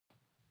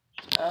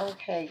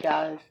Okay,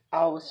 guys,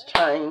 I was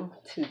trying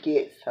to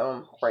get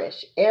some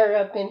fresh air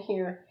up in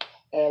here,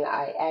 and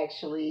I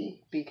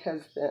actually,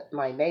 because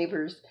my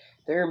neighbors,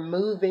 they're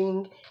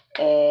moving,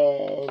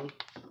 and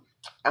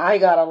I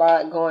got a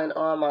lot going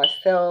on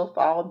myself.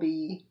 I'm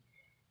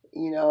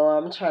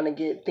trying to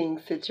get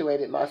things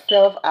situated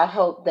myself. I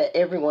hope that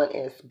everyone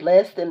is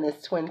blessed in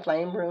this twin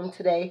flame room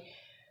today.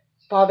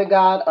 Father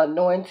God,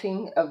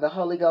 anointing of the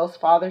Holy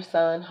Ghost, Father,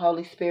 Son,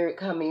 Holy Spirit,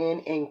 come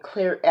in and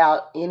clear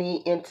out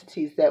any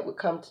entities that would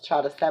come to try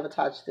to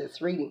sabotage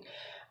this reading.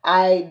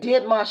 I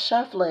did my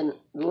shuffling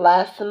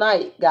last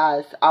night,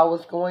 guys. I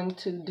was going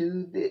to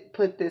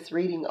put this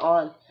reading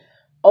on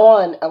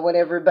or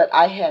whatever, but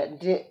I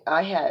had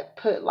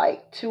put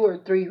like 2 or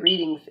 3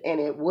 readings and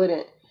it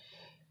wouldn't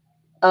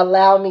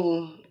allow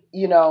me,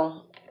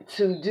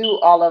 to do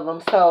all of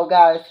them. So,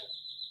 guys,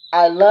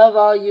 I love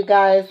all you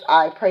guys.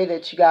 I pray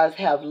that you guys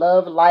have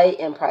love, light,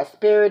 and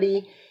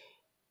prosperity.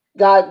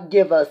 God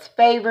give us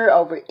favor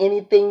over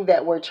anything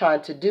that we're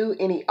trying to do,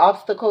 any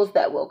obstacles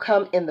that will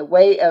come in the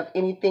way of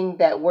anything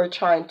that we're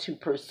trying to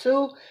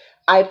pursue.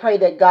 I pray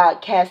that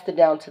God cast it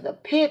down to the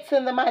pits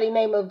in the mighty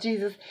name of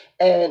Jesus,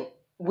 and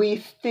we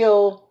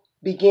still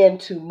begin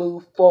to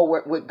move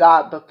forward with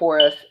God before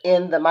us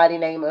in the mighty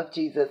name of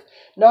Jesus.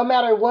 No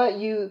matter what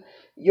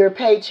your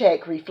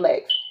paycheck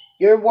reflects,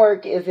 your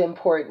work is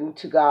important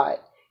to God.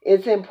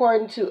 It's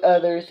important to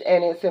others,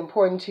 and it's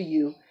important to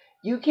you.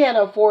 You can't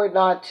afford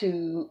not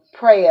to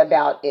pray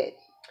about it.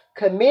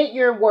 Commit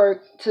your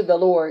work to the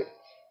Lord.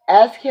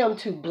 Ask Him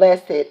to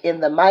bless it in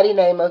the mighty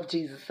name of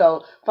Jesus.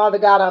 So, Father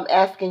God, I'm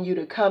asking you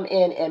to come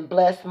in and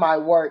bless my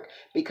work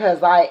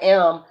because I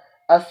am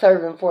a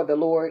servant for the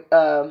Lord.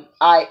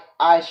 I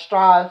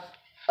strive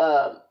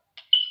uh,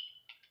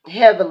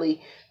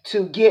 heavily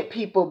to get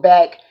people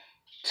back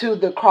to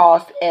the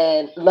cross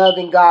and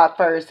loving God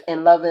first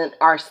and loving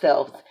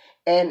ourselves.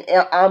 And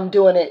I'm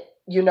doing it,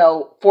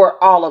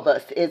 for all of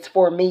us. It's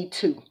for me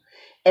too.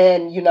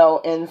 And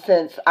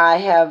since I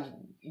have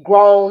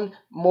grown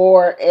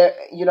more,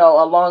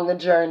 along the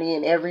journey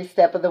and every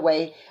step of the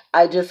way,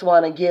 I just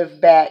want to give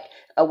back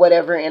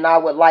whatever. And I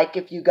would like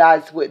if you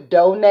guys would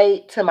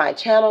donate to my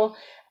channel.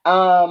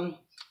 I'm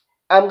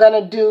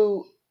going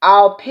to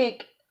I'll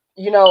pick,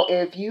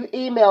 if you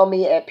email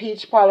me at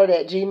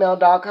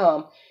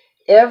peachparlor@gmail.com,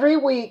 every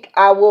week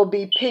I will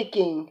be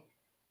picking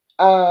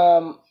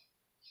 7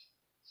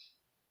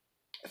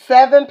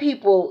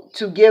 people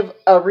to give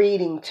a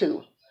reading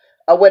to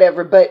or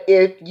whatever. But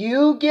if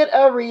you get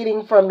a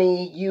reading from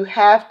me, you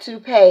have to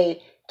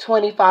pay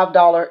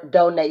 $25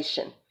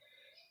 donation.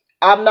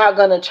 I'm not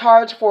going to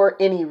charge for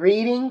any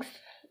readings.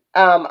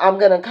 I'm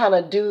going to kind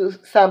of do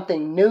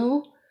something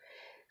new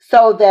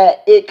so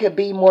that it could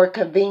be more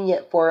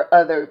convenient for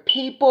other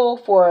people,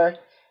 for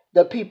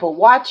the people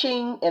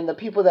watching and the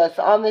people that's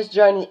on this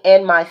journey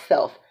and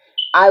myself.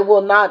 I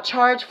will not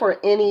charge for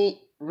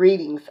any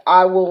readings.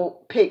 I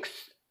will pick,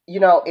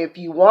 if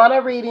you want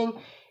a reading,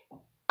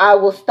 I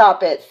will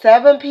stop at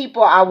 7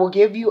 people. I will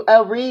give you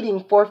a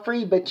reading for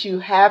free, but you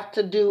have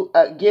to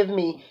give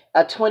me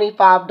a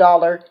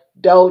 $25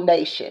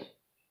 donation.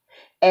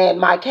 And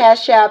my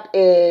Cash App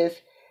is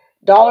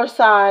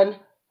 $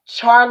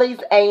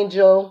 Charlie's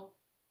Angel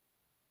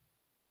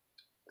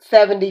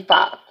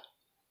 75.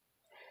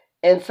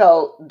 And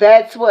so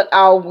that's what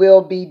I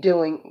will be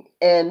doing.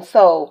 And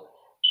so,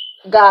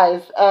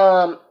 guys,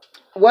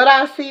 what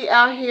I see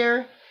out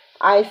here,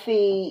 I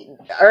see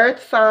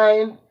earth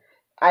sign,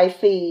 I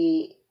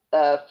see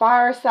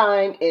fire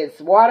sign,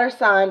 it's water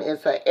sign,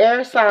 it's an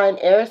air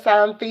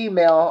sign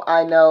female,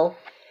 I know.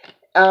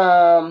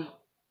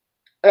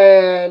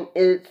 And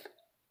it's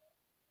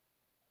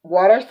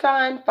water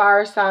sign,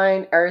 fire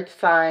sign, earth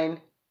sign.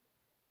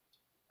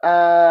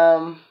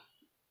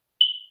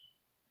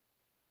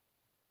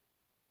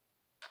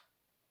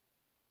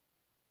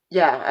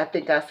 Yeah, I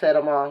think I said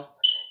them all.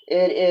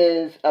 It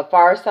is a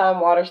fire sign,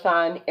 water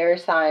sign, air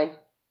sign,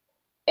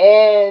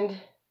 and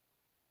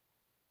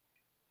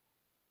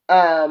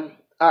a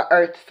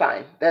earth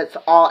sign. That's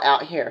all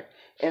out here.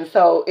 And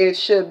so it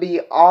should be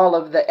all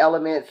of the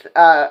elements.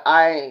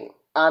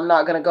 I'm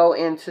not going to go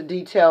into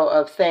detail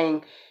of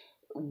saying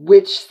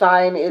which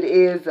sign it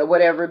is or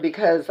whatever,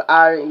 because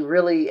I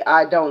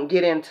don't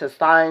get into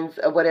signs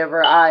or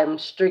whatever. I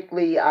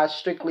strictly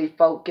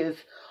focus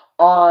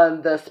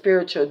on the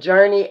spiritual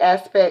journey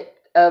aspect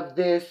of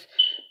this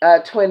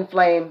twin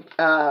flame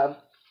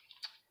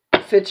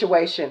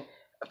situation.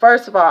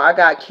 First of all, I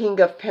got King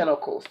of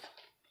Pentacles.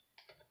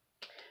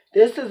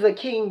 This is a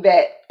king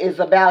that is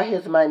about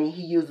his money.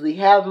 He usually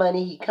have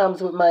money. He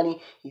comes with money.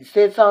 He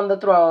sits on the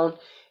throne.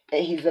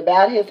 And he's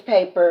about his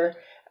paper.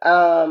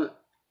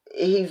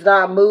 He's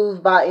not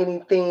moved by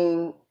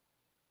anything,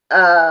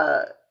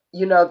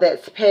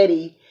 that's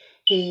petty.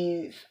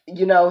 He's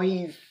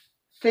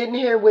sitting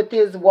here with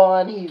his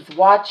wand. He's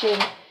watching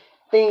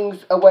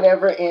things or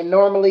whatever. And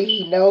normally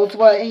he knows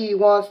what he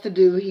wants to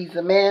do. He's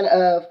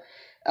a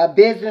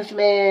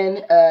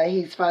businessman.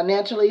 He's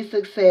financially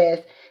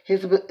success.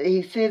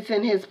 He sits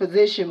in his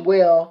position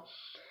well.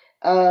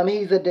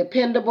 He's a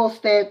dependable,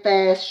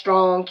 steadfast,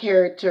 strong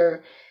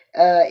character.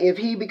 If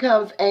he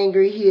becomes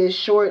angry, he is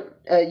short-lived.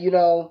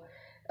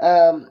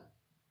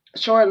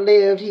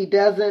 He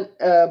doesn't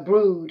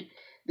brood.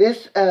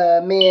 This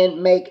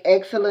man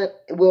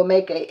will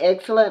make an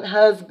excellent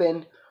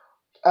husband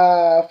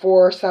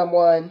for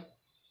someone,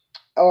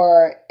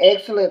 or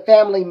excellent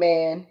family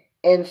man,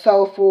 and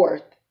so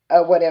forth,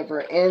 whatever.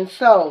 And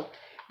so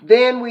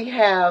then we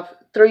have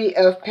Three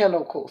of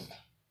Pentacles.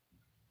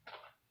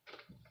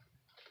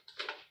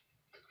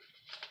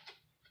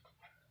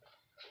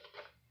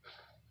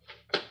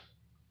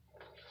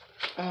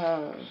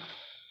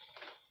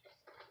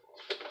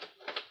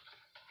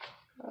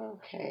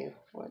 Okay,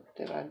 what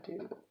did I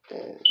do with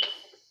this?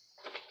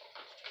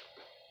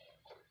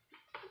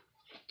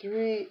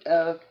 Three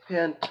of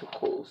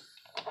Pentacles.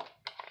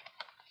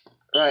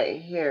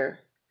 Right here.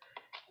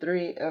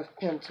 Three of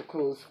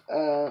Pentacles.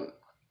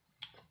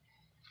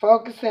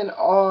 Focusing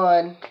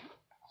on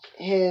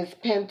his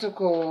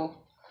pentacles.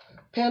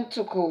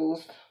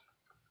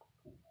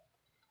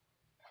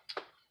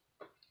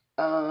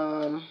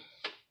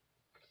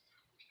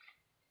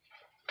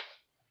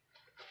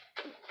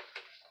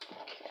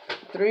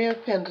 Three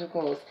of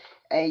Pentacles.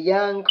 A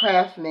young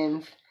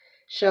craftsman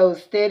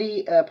shows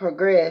steady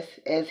progress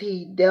as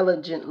he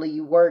diligently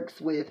works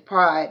with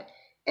pride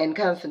and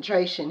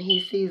concentration.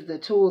 He sees the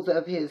tools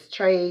of his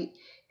trade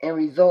and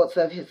results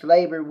of his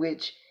labor,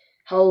 which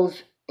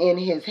holds in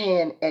his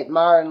hand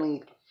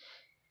admiringly.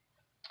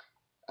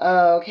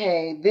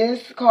 Okay,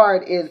 this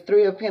card is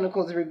Three of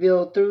Pentacles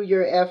revealed through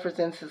your efforts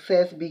and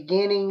success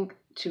beginning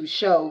to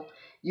show.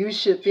 You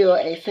should feel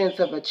a sense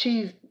of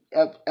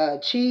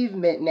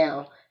achievement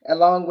now,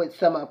 along with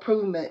some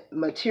improvement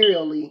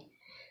materially.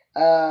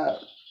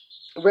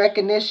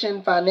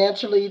 Recognition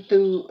financially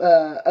through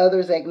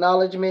others'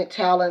 acknowledgement,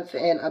 talents,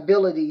 and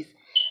abilities.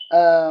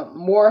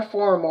 More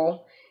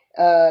formal,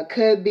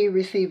 could be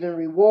receiving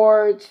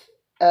rewards.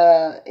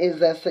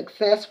 Is a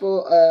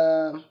successful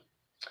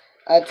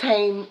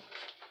attainment,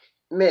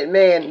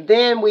 man.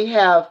 Then we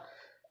have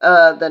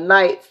the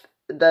Knight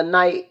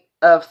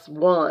of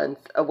Wands,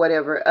 or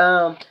whatever.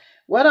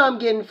 What I'm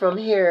getting from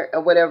here,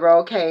 or whatever.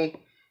 Okay,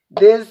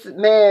 this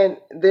man,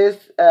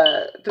 this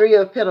Three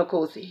of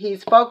Pentacles,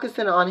 he's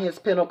focusing on his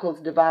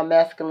pentacles. Divine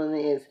masculine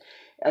is,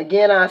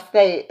 again, I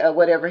state,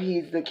 whatever,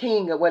 he's the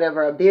king, or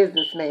whatever, a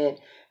businessman,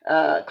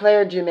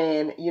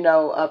 clergyman,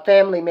 a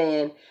family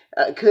man,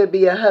 could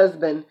be a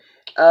husband.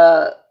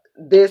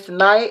 This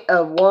Knight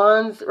of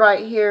Wands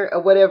right here, or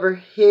whatever,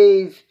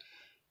 he's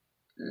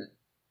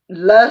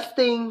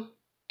lusting,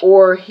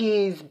 or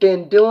he's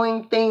been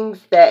doing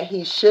things that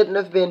he shouldn't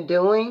have been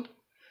doing.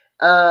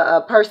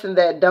 A person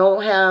that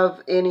don't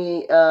have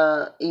any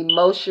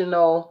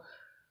emotional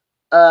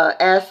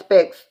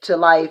aspects to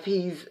life.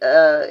 He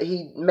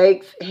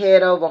makes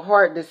head over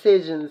heart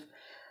decisions.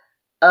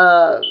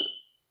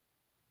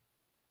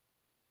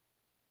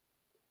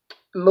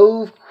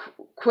 Move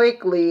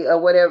quickly, or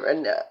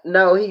whatever.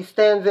 No, he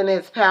stands in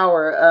his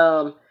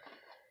power.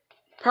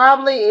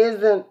 Probably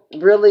isn't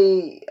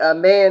really a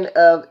man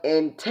of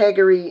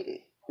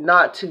integrity,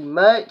 not too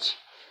much.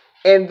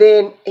 And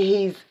then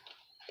he's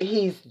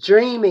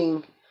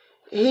dreaming.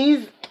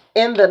 He's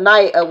in the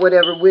night, or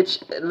whatever, which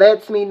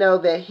lets me know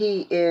that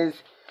he is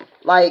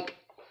like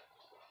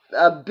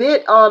a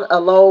bit on a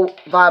low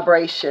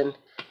vibration.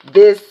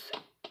 This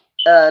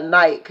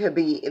night could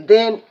be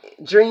then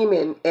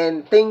dreaming,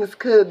 and things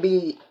could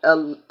be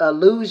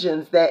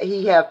illusions that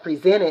he have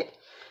presented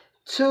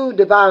to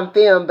Divine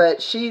Femme,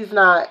 but she's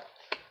not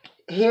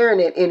hearing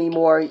it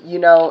anymore,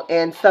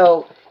 and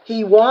so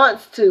he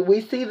wants to. We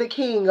see the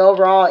king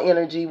overall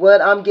energy.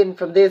 What I'm getting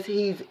from this,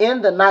 he's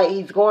in the night,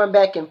 he's going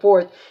back and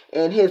forth,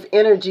 and his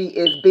energy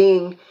is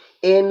being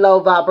in low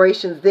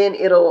vibrations. Then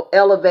it'll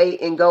elevate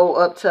and go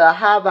up to a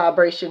high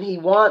vibration. He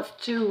wants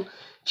to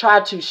try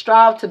to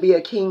strive to be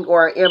a king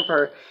or an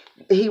emperor.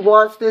 He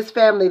wants this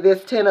family,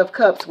 this Ten of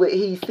Cups,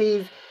 he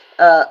sees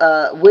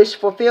wish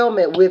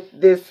fulfillment with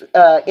this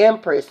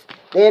Empress.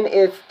 Then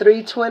it's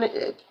three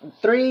Trinity,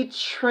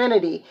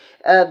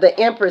 the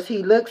Empress.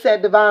 He looks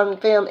at Divine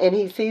Femme and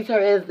he sees her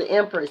as the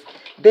Empress.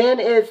 Then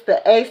it's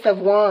the Ace of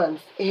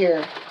Wands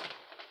here.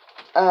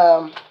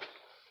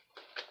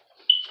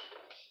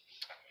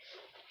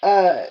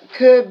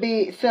 Could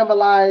be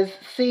symbolized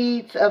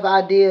seeds of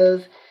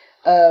ideas.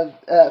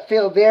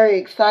 Feel very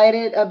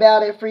excited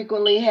about it.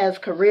 Frequently has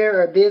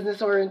career or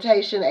business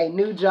orientation, a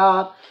new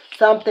job,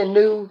 something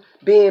new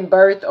being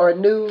birthed or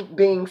new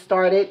being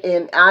started.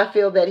 And I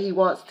feel that he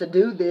wants to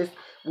do this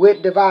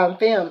with Divine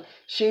Femme.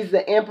 She's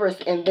the Empress,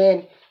 and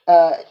then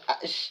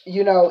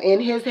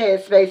in his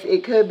headspace,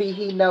 it could be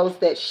he knows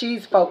that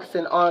she's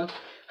focusing on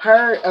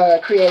her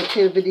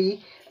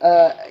creativity.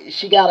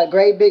 She got a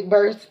great big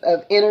burst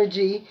of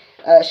energy.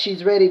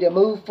 She's ready to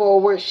move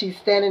forward. She's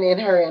standing in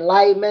her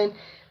enlightenment.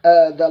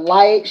 The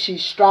light,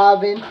 she's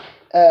striving,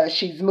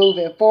 she's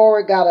moving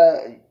forward, got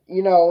a,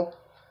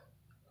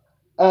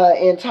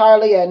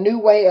 entirely a new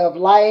way of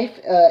life,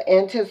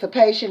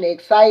 anticipation,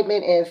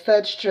 excitement, and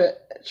such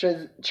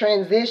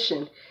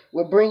transition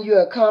will bring you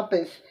a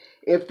compass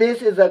If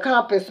this is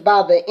accomplished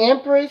by the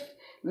Empress,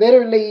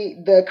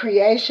 literally the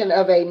creation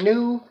of a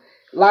new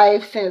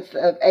life sense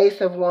of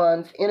Ace of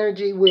Wands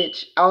energy,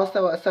 which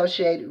also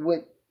associated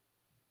with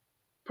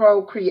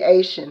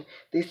procreation,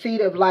 the seed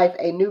of life,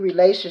 a new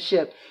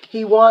relationship.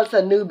 He wants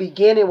a new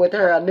beginning with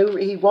her.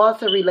 He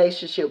wants a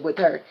relationship with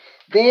her.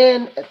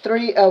 Then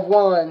Three of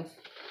Wands.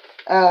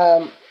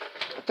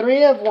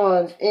 Three of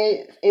Wands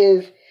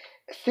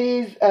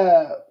sees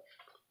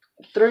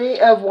Three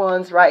of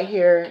Wands right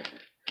here,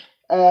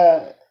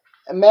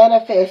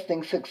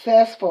 manifesting,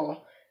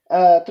 successful.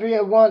 Three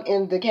of Wands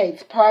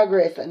indicates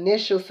progress,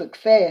 initial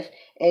success,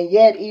 and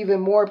yet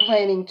even more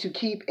planning to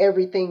keep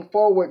everything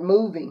forward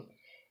moving,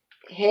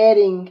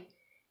 heading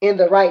in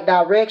the right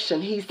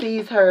direction. He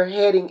sees her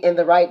heading in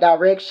the right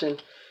direction.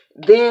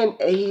 Then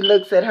he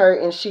looks at her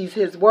and she's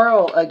his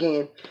world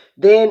again.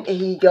 Then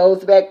he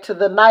goes back to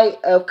the Knight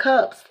of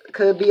Cups.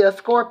 Could be a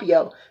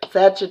Scorpio.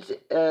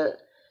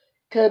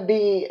 Could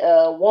be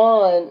a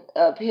wand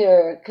up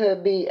here.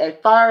 Could be a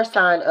fire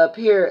sign up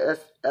here.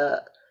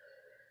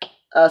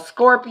 A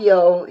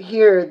Scorpio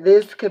here.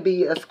 This could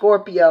be a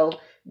Scorpio.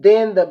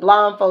 Then the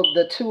blindfold,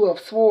 the Two of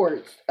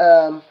Swords.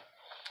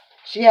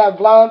 She have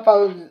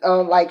blindfolds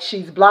on, like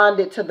she's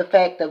blinded to the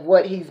fact of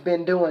what he's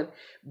been doing.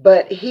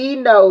 But he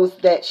knows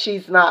that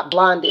she's not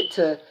blinded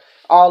to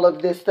all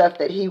of this stuff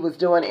that he was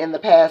doing in the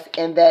past,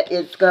 and that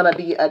it's going to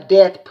be a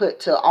death put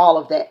to all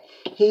of that.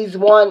 He's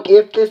one,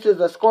 if this is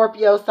a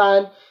Scorpio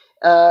sign,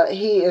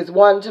 he is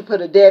one to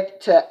put a death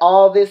to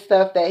all this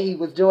stuff that he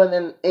was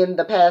doing in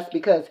the past,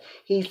 because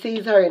he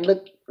sees her and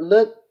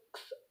looks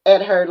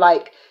at her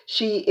like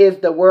she is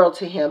the world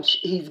to him.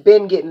 He's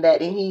been getting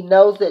that, and he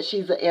knows that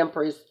she's an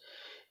Empress.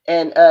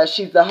 And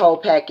she's the whole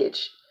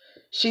package.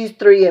 She's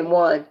 3 in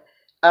 1.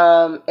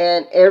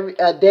 And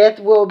a death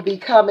will be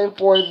coming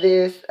for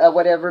this,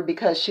 whatever,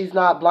 because she's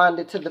not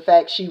blinded to the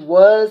fact she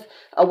was,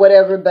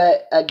 whatever,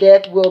 but a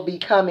death will be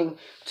coming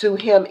to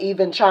him,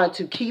 even trying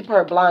to keep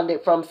her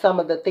blinded from some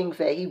of the things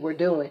that he were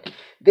doing.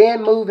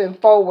 Then moving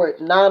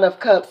forward, Nine of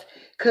Cups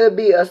could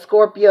be a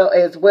Scorpio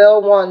as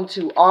well, wanting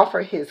to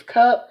offer his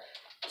cup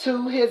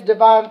to his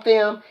divine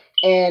femme.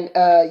 And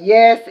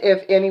yes,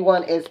 if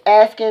anyone is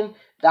asking,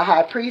 the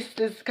High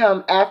Priestess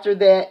come after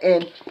that,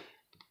 and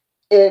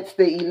it's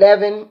the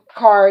 11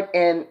 card,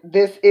 and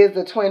this is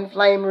a twin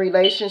flame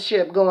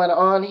relationship going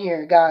on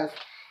here, guys.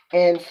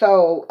 And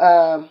so,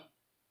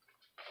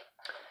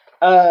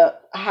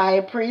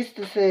 High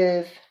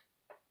Priestesses,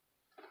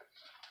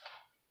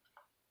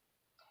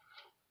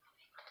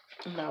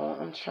 no,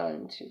 I'm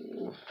trying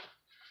to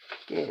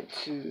get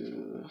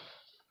to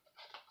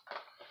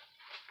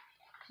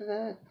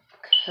the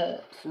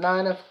Cups,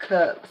 Nine of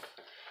Cups.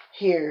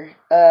 Here,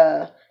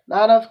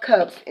 Nine of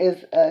Cups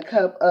is a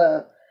cup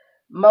of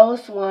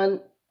most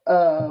one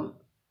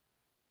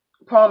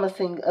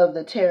promising of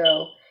the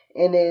tarot,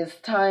 and is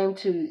time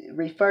to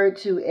refer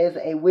to as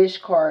a wish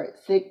card,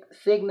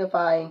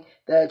 signifying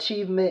the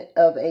achievement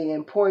of an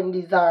important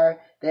desire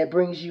that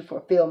brings you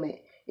fulfillment.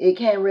 It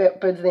can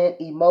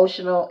represent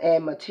emotional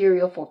and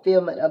material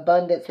fulfillment,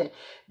 abundance, and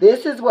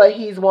this is what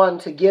he's wanting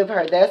to give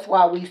her. That's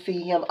why we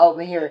see him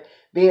over here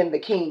being the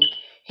king.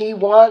 He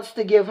wants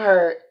to give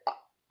her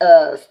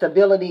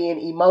stability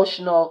and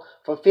emotional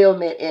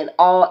fulfillment in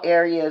all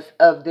areas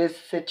of this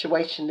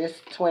situation, this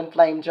twin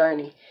flame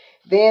journey.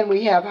 Then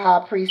we have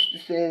High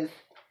Priestesses.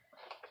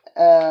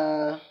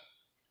 I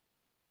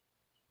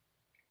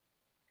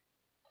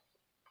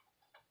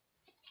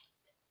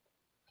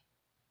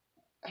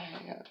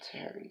got to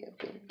hurry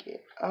up and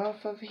get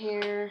off of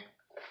here.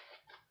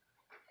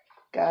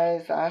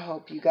 Guys, I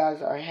hope you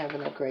guys are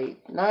having a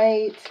great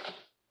night.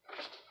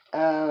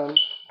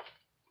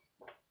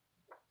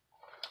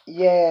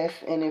 Yes,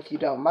 and if you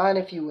don't mind,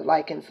 if you would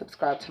like and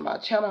subscribe to my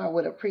channel, I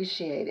would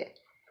appreciate it.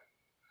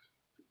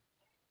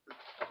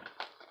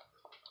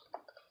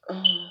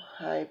 Oh,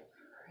 High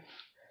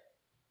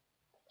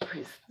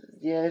Priestess.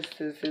 Yes,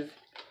 this is...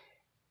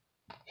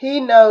 He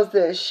knows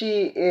that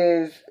she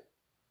is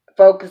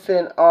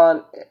focusing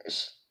on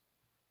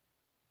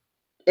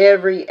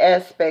every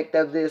aspect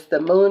of this. The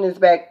moon is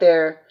back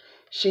there.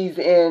 She's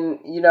in,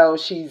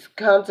 she's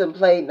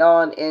contemplating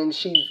on, and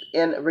she's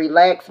in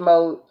relaxed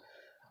mode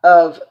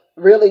of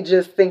really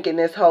just thinking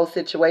this whole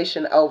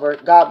situation over.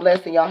 God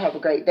bless, and y'all have a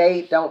great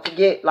day. Don't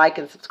forget, like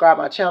and subscribe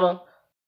my channel.